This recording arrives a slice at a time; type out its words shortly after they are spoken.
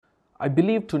I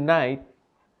believe tonight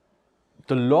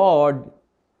the Lord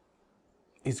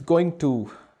is going to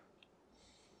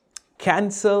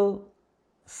cancel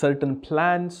certain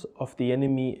plans of the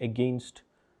enemy against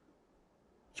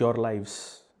your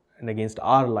lives and against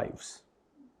our lives.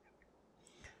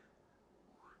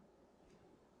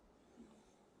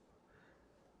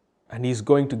 And He's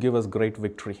going to give us great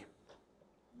victory.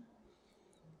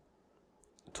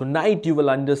 Tonight you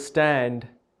will understand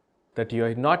that you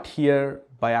are not here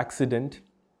by accident,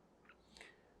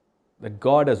 that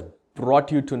God has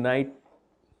brought you tonight,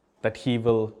 that He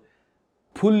will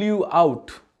pull you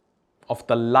out of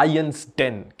the lion's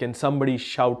den. Can somebody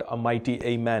shout a mighty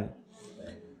amen?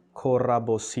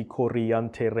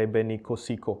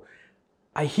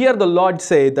 I hear the Lord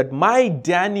say that my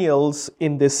Daniels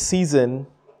in this season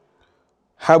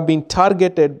have been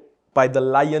targeted by the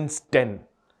lion's den.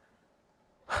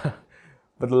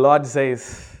 But the Lord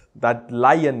says that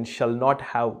lion shall not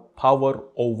have power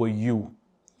over you.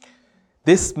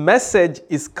 This message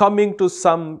is coming to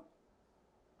some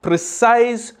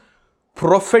precise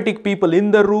prophetic people in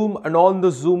the room and on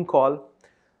the Zoom call,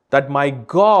 that my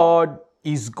God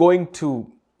is going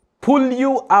to pull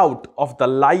you out of the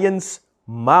lion's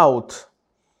mouth,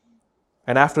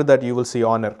 and after that you will see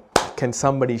honor. Can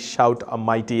somebody shout a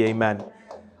mighty amen?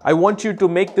 I want you to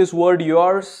make this word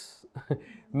yours.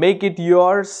 Make it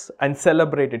yours and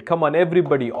celebrate it. Come on,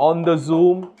 everybody on the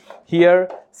Zoom here,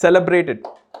 celebrate it.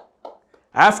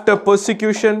 After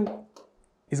persecution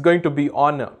is going to be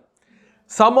honor.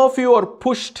 Some of you are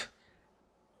pushed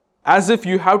as if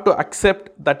you have to accept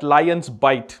that lion's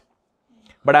bite.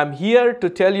 But I'm here to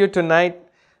tell you tonight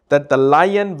that the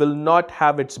lion will not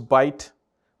have its bite,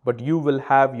 but you will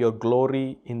have your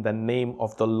glory in the name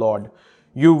of the Lord.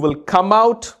 You will come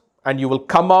out and you will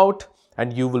come out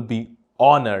and you will be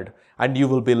honored and you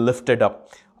will be lifted up.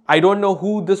 I don't know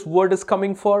who this word is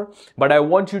coming for, but I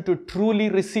want you to truly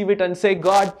receive it and say,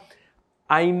 God,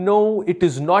 I know it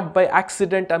is not by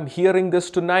accident I'm hearing this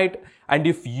tonight. And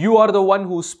if you are the one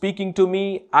who's speaking to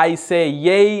me, I say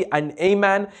yay and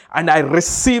amen. And I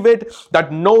receive it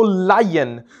that no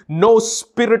lion, no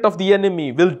spirit of the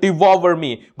enemy will devour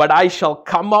me. But I shall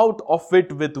come out of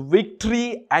it with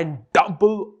victory and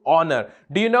double honor.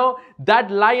 Do you know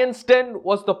that lion's den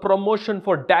was the promotion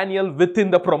for Daniel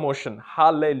within the promotion?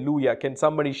 Hallelujah. Can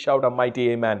somebody shout a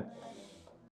mighty amen?